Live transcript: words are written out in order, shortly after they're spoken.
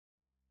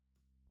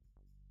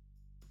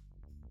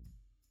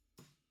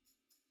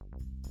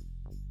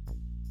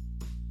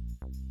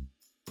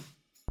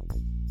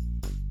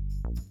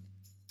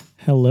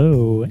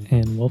Hello,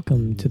 and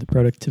welcome to the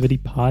Productivity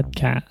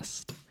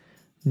Podcast.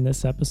 In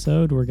this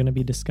episode, we're going to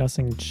be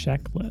discussing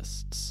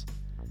checklists.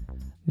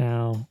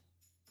 Now,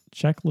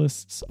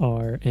 checklists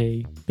are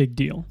a big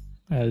deal,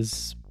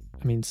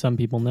 some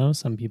people know,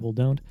 some people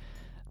don't.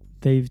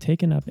 They've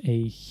taken up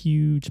a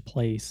huge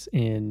place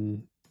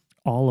in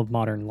all of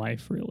modern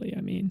life,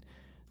 really.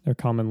 They're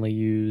commonly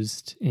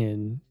used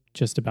in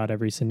just about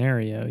every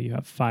scenario. You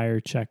have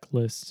fire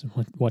checklists,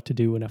 what to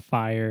do in a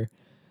fire.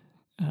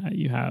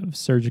 You have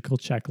surgical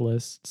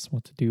checklists,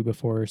 what to do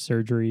before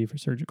surgery for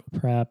surgical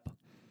prep,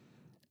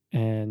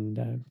 and,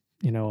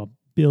 a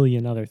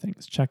billion other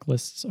things.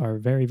 Checklists are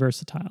very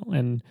versatile,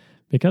 and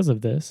because of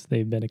this,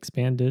 they've been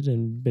expanded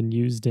and been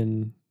used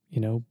in,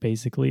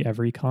 basically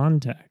every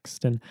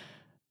context. And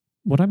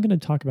what I'm going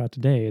to talk about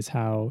today is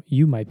how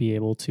you might be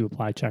able to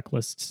apply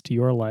checklists to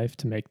your life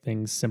to make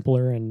things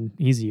simpler and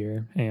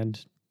easier,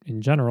 and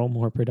in general,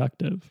 more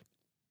productive.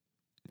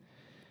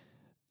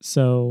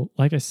 So,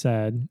 like I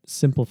said,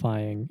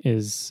 simplifying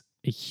is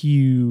a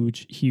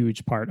huge,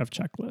 huge part of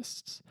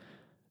checklists.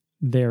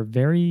 They're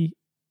very,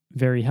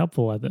 very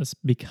helpful at this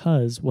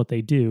because what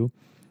they do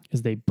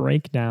is they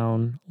break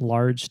down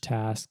large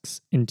tasks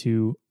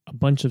into a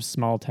bunch of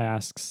small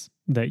tasks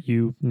that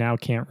you now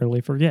can't really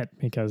forget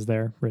because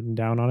they're written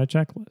down on a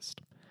checklist.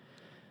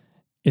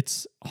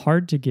 It's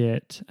hard to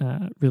get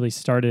really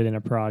started in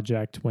a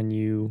project when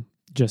you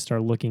just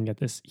are looking at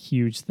this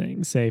huge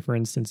thing. Say, for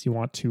instance, you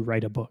want to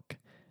write a book.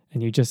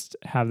 And you just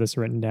have this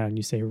written down,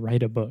 you say,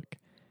 write a book.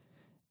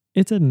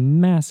 It's a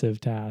massive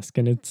task,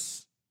 and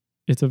it's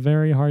a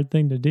very hard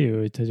thing to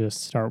do to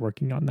just start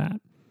working on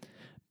that.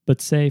 But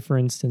say, for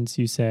instance,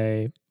 you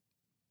say,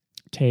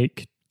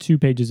 take 2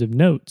 pages of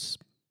notes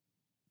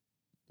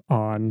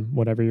on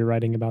whatever you're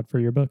writing about for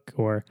your book,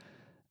 or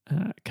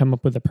come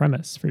up with a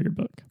premise for your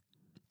book.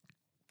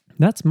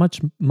 That's much,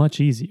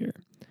 much easier.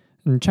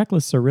 And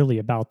checklists are really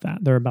about that.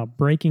 They're about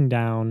breaking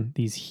down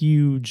these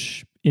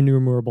huge,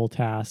 innumerable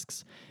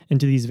tasks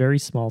into these very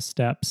small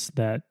steps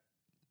that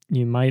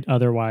you might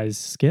otherwise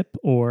skip,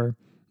 or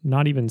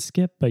not even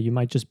skip, but you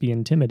might just be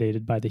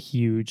intimidated by the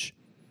huge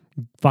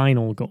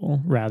final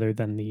goal rather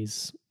than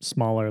these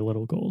smaller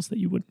little goals that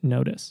you wouldn't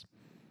notice.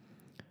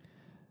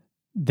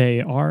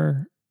 They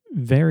are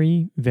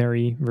very,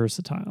 very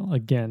versatile.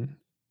 Again,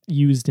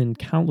 used in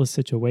countless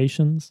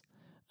situations.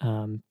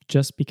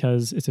 Just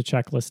because it's a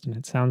checklist and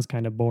it sounds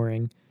kind of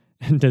boring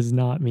does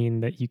not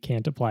mean that you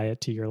can't apply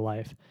it to your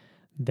life.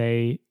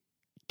 They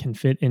can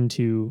fit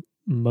into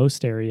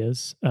most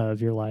areas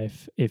of your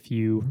life if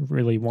you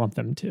really want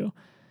them to.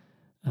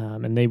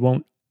 And they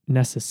won't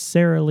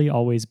necessarily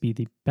always be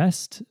the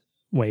best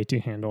way to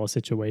handle a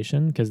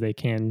situation because they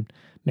can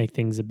make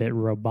things a bit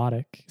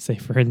robotic. Say,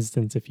 for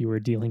instance, if you were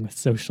dealing with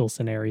social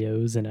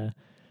scenarios in a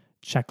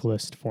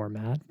checklist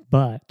format,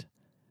 but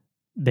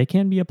they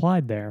can be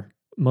applied there.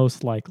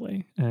 Most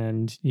likely,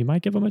 and you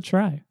might give them a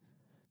try.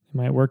 It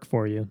might work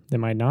for you. They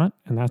might not,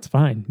 and that's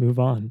fine. Move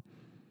on.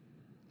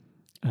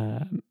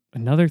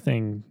 Another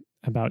thing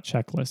about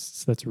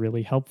checklists that's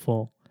really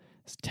helpful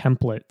is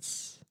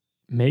templates.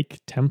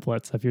 Make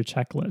templates of your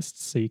checklists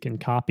so you can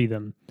copy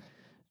them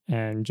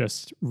and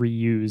just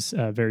reuse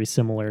a very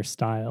similar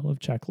style of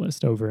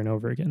checklist over and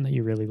over again that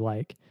you really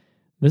like.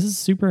 This is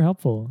super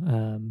helpful.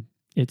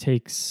 It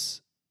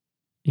takes,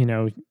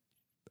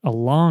 a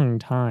long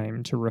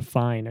time to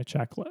refine a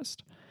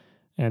checklist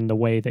and the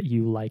way that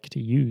you like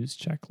to use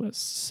checklists.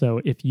 So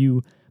if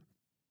you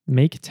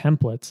make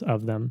templates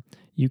of them,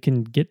 you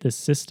can get this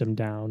system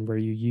down where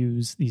you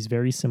use these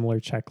very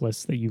similar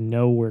checklists that you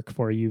know work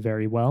for you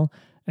very well,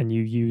 and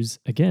you use,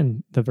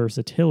 again, the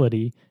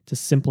versatility to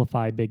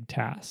simplify big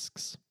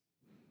tasks.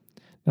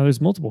 Now,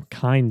 there's multiple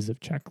kinds of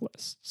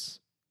checklists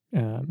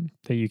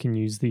that you can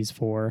use these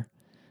for.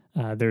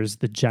 There's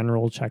the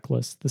general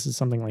checklist. This is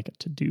something like a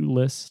to-do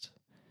list.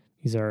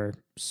 These are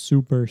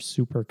super,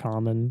 super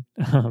common.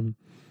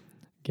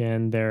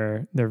 Again,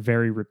 they're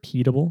very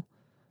repeatable.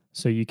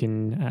 So you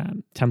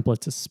can,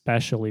 templates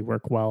especially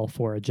work well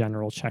for a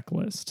general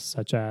checklist,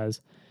 such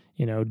as,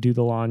 do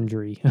the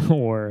laundry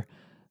or,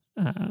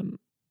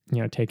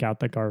 take out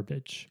the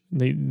garbage.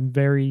 They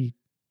very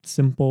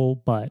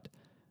simple but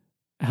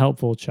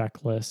helpful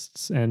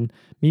checklists. And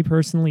me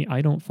personally,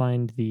 I don't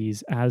find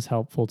these as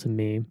helpful to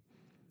me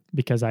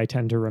because I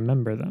tend to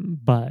remember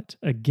them. But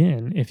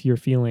again, if you're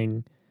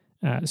feeling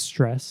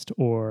stressed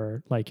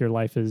or like your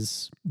life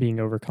is being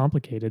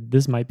overcomplicated,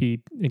 this might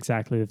be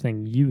exactly the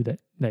thing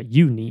that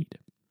you need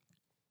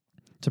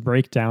to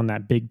break down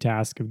that big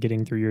task of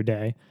getting through your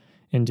day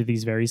into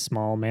these very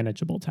small,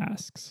 manageable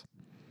tasks.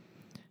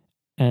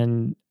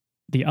 And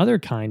the other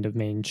kind of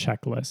main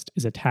checklist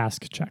is a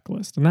task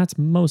checklist, and that's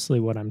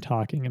mostly what I'm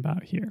talking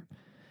about here.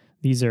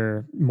 These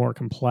are more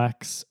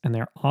complex, and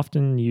they're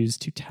often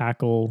used to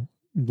tackle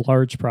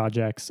large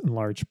projects and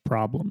large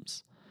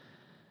problems.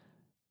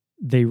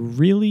 They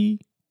really,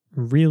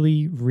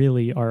 really,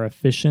 really are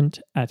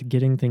efficient at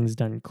getting things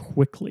done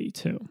quickly,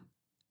 too.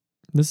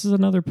 This is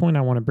another point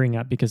I want to bring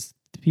up because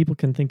people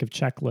can think of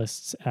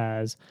checklists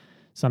as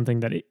something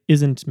that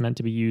isn't meant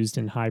to be used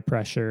in high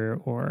pressure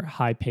or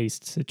high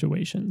paced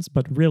situations,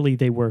 but really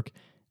they work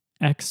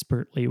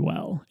expertly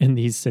well in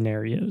these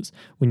scenarios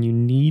when you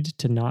need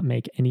to not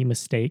make any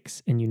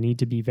mistakes and you need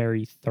to be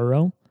very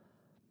thorough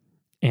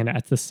and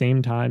at the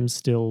same time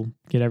still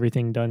get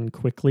everything done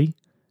quickly.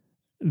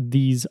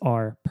 These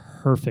are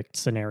perfect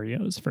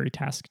scenarios for a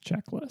task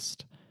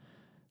checklist.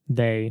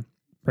 They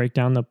break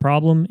down the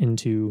problem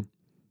into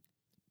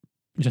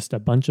just a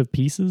bunch of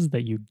pieces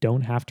that you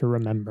don't have to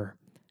remember.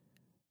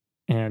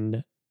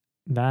 And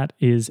that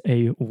is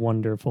a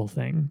wonderful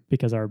thing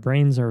because our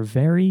brains are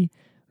very,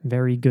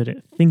 very good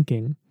at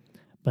thinking,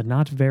 but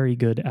not very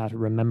good at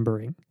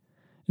remembering.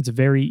 It's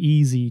very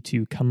easy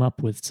to come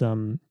up with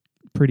some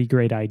pretty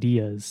great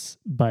ideas,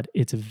 but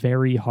it's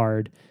very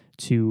hard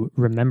to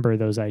remember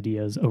those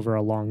ideas over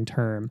a long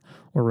term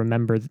or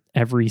remember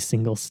every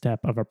single step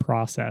of a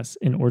process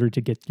in order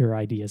to get your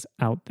ideas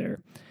out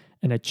there.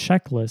 And a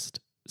checklist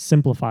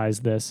simplifies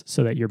this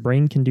so that your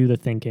brain can do the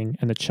thinking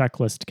and the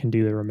checklist can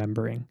do the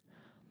remembering.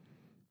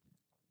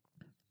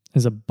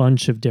 There's a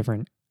bunch of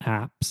different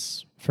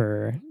apps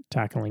for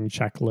tackling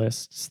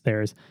checklists.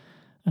 There's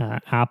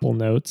Apple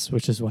Notes,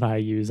 which is what I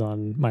use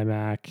on my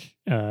Mac.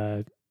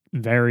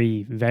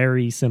 Very,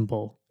 very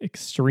simple,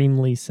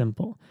 extremely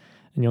simple.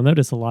 And you'll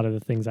notice a lot of the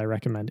things I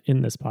recommend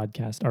in this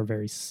podcast are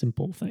very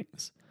simple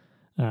things.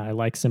 I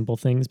like simple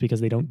things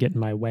because they don't get in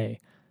my way.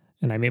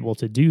 And I'm able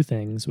to do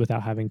things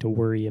without having to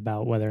worry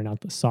about whether or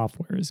not the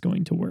software is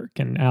going to work.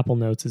 And Apple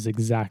Notes is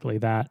exactly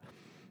that.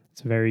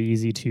 It's very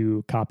easy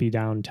to copy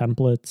down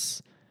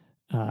templates.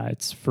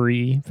 It's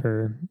free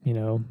for,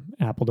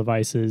 Apple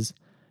devices.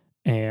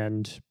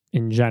 And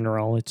in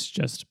general, it's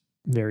just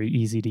very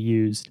easy to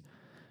use.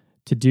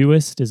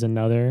 Todoist is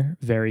another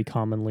very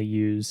commonly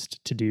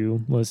used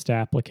to-do list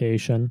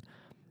application.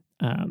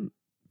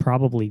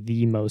 Probably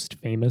the most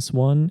famous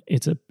one.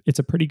 It's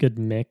a pretty good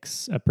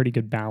mix, a pretty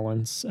good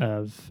balance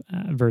of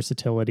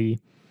versatility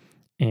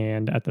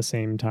and at the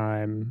same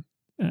time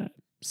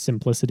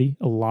simplicity.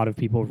 A lot of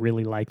people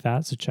really like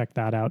that, so check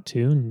that out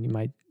too, and you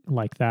might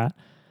like that.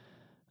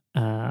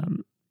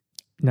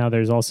 Now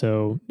there's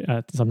also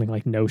something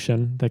like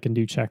Notion that can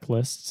do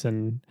checklists,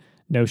 and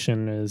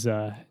Notion is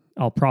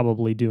I'll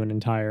probably do an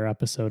entire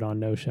episode on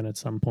Notion at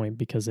some point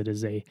because it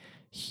is a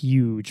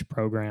huge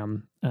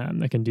program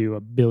that can do a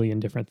billion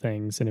different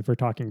things. And if we're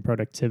talking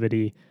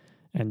productivity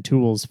and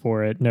tools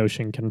for it,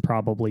 Notion can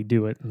probably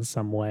do it in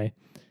some way.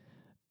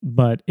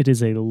 But it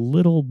is a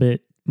little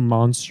bit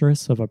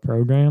monstrous of a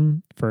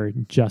program for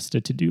just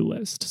a to-do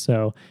list.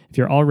 So if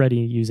you're already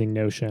using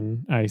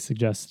Notion, I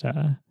suggest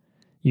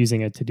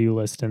using a to-do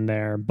list in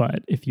there.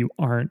 But if you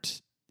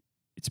aren't,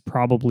 it's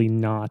probably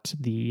not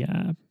the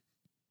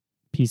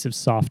piece of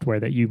software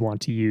that you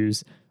want to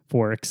use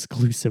for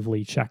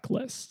exclusively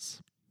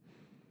checklists.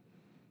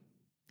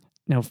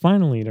 Now,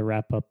 finally, to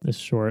wrap up this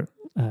short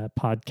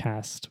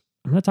podcast,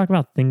 I'm going to talk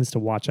about things to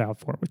watch out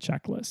for with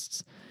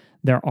checklists.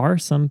 There are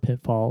some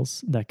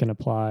pitfalls that can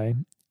apply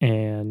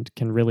and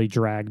can really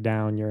drag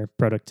down your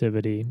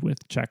productivity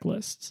with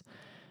checklists.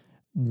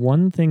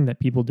 One thing that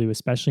people do,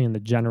 especially in the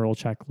general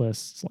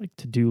checklists, like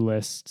to-do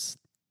lists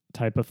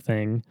type of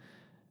thing,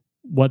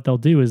 what they'll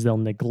do is they'll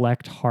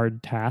neglect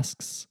hard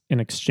tasks in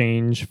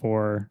exchange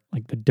for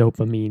like the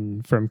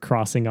dopamine from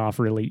crossing off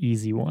really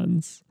easy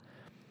ones.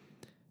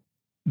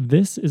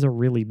 This is a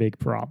really big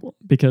problem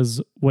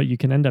because what you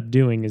can end up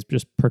doing is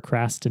just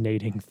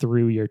procrastinating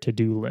through your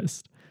to-do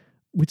list,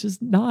 which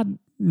is not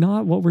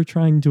what we're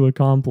trying to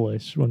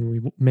accomplish when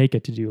we make a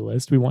to-do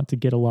list. We want to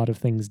get a lot of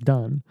things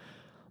done.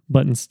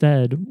 But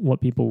instead,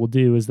 what people will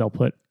do is they'll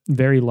put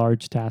very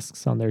large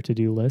tasks on their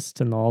to-do list,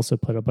 and they'll also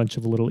put a bunch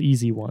of little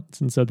easy ones.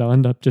 And so they'll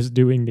end up just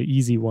doing the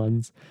easy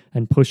ones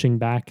and pushing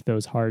back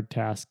those hard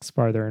tasks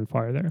farther and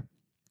farther.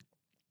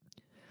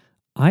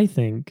 I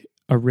think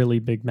a really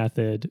big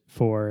method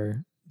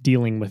for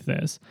dealing with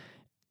this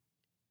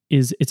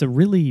is it's a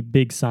really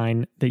big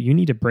sign that you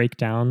need to break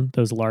down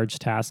those large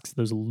tasks,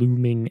 those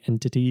looming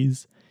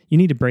entities. You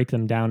need to break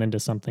them down into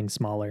something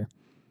smaller.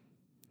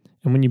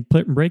 And when you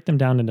break them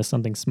down into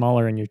something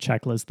smaller in your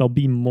checklist, they'll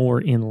be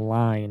more in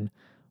line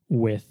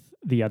with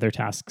the other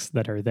tasks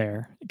that are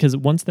there. Because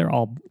once they're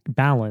all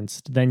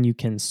balanced, then you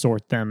can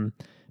sort them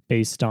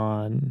based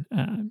on,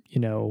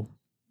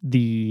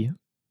 the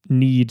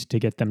need to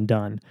get them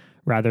done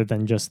rather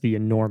than just the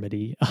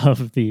enormity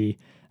of the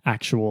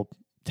actual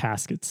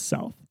task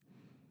itself.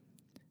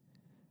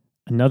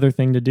 Another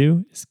thing to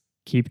do is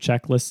keep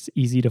checklists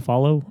easy to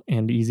follow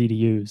and easy to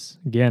use.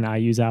 Again, I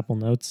use Apple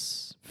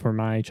Notes for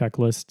my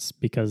checklists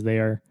because they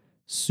are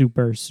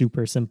super,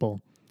 super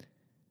simple.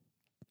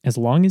 As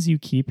long as you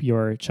keep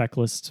your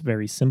checklists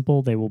very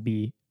simple, they will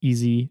be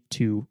easy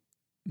to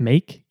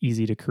make,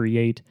 easy to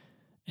create,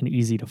 and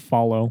easy to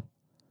follow.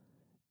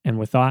 And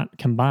with that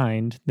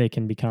combined, they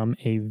can become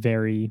a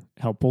very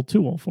helpful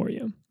tool for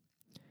you.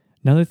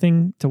 Another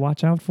thing to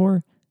watch out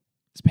for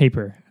is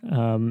paper.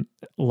 A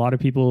lot of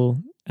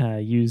people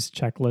use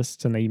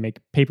checklists and they make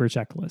paper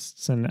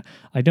checklists. And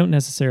I don't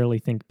necessarily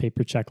think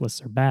paper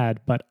checklists are bad,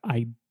 but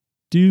I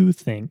do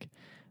think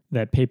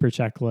that paper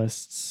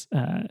checklists,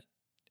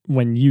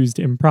 when used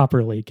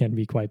improperly, can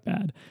be quite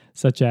bad,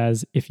 such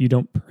as if you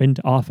don't print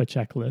off a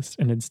checklist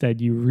and instead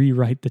you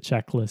rewrite the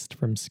checklist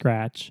from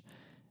scratch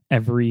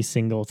every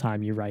single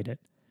time you write it.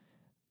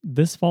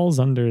 This falls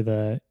under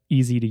the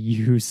easy to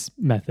use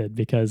method,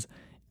 because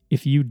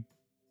if you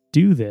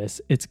do this,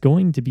 it's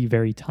going to be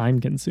very time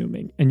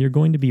consuming and you're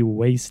going to be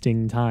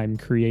wasting time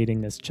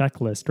creating this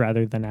checklist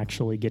rather than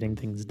actually getting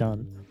things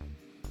done.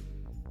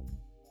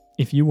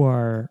 If you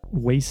are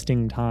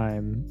wasting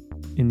time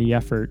in the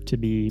effort to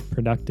be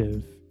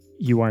productive,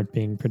 you aren't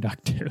being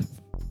productive.